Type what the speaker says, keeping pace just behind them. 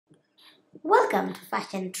Welcome to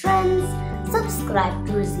Fashion Trends. Subscribe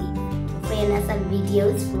to receive freelance and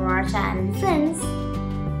videos from our channel, friends.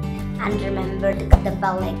 And remember to click the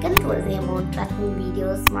bell icon to receive more tracking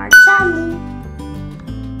videos from our channel.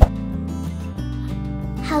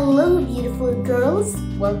 Hello beautiful girls,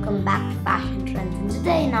 welcome back to Fashion Trends, and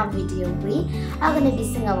today in our video we are going to be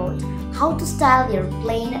seeing about how to style your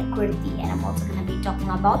plain kurti, and I'm also going to be talking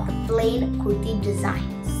about the plain kurti design.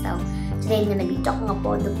 So today I'm going to be talking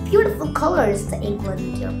about the beautiful colors to include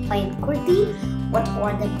into your plain kurti, what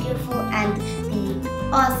are the beautiful and the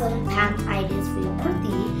awesome pant ideas for your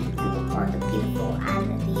kurti, and what are the beautiful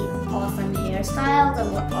and the awesome hairstyles,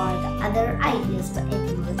 and what are the other ideas to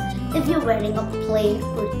include if you're wearing a plain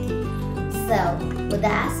kurti. So with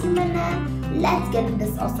that as let's get into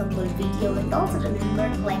this awesome good video, and also remember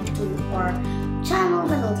to like to our channel,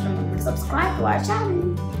 and also remember to subscribe to our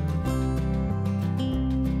channel.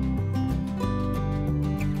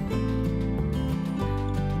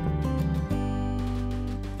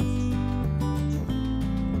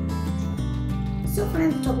 So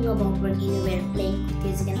friends, talking about working to wear plain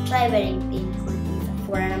kurtis, you can try wearing plain kurtis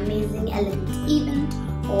for an amazing elegant event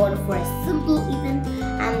or for a simple event,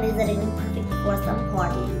 and these are even perfect for some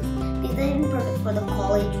parties. These are even perfect for the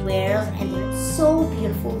college wears, and they're so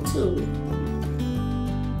beautiful too.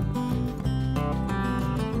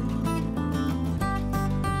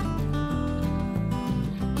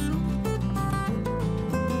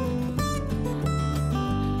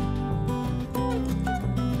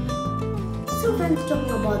 So friends,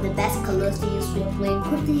 talking about the best colors to use for your plain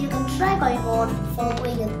kurti, you can try going on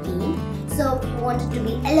following a theme. So if you want it to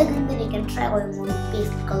be elegant, then you can try going on with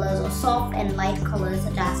pastel colors or soft and light colors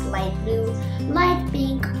such as light blue, light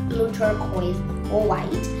pink, blue turquoise or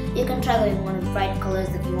white. You can try going on with bright colors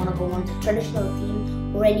if you want to go on to traditional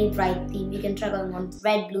theme or any bright theme. You can try going on with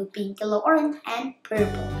red, blue, pink, yellow, orange and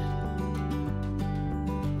purple.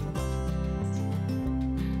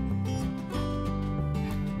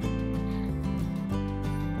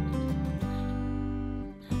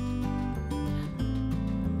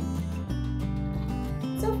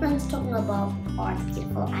 So friends, talking about our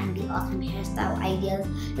beautiful and the awesome hairstyle ideas,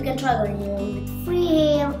 you can try going on with free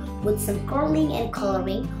hair with some curling and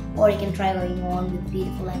coloring, or you can try going on with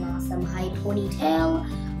beautiful and awesome high ponytail,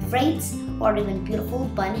 braids, or even beautiful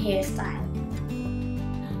bun hairstyle.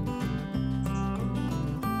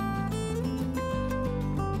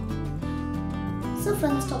 So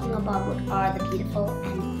friends, talking about what are the beautiful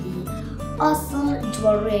and awesome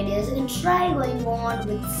jewelry ideas, you can try going on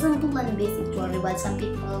with simple and basic jewelry. While some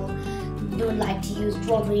people don't like to use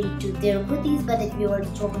jewelry to their kurtis, but if you are a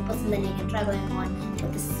jewelry person, then you can try going on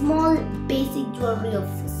with a small basic jewelry of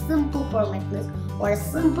simple pearl necklace or a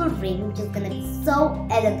simple ring, which is going to be so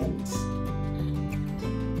elegant.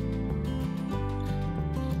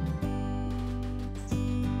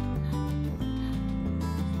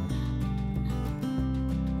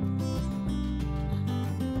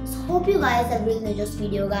 Hope you guys have really enjoyed this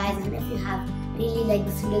video, guys, and if you have really liked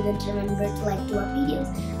this video, then remember to like to our videos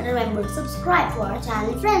and remember to subscribe to our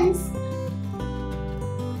channel, friends.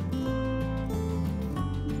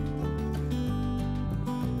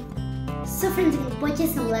 So friends, you can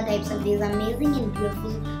purchase similar types of these amazing and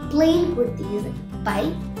beautiful plain kurtis by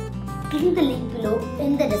clicking the link below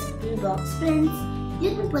in the description box, friends.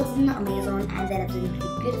 You can purchase them on Amazon, and they're absolutely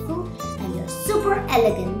beautiful, and they're super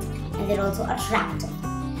elegant, and they're also attractive.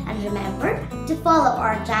 And remember to follow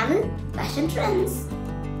our channel, Fashion Trends.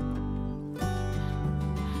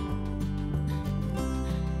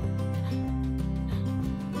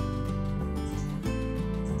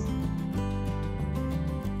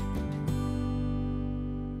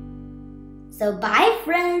 So bye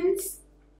friends.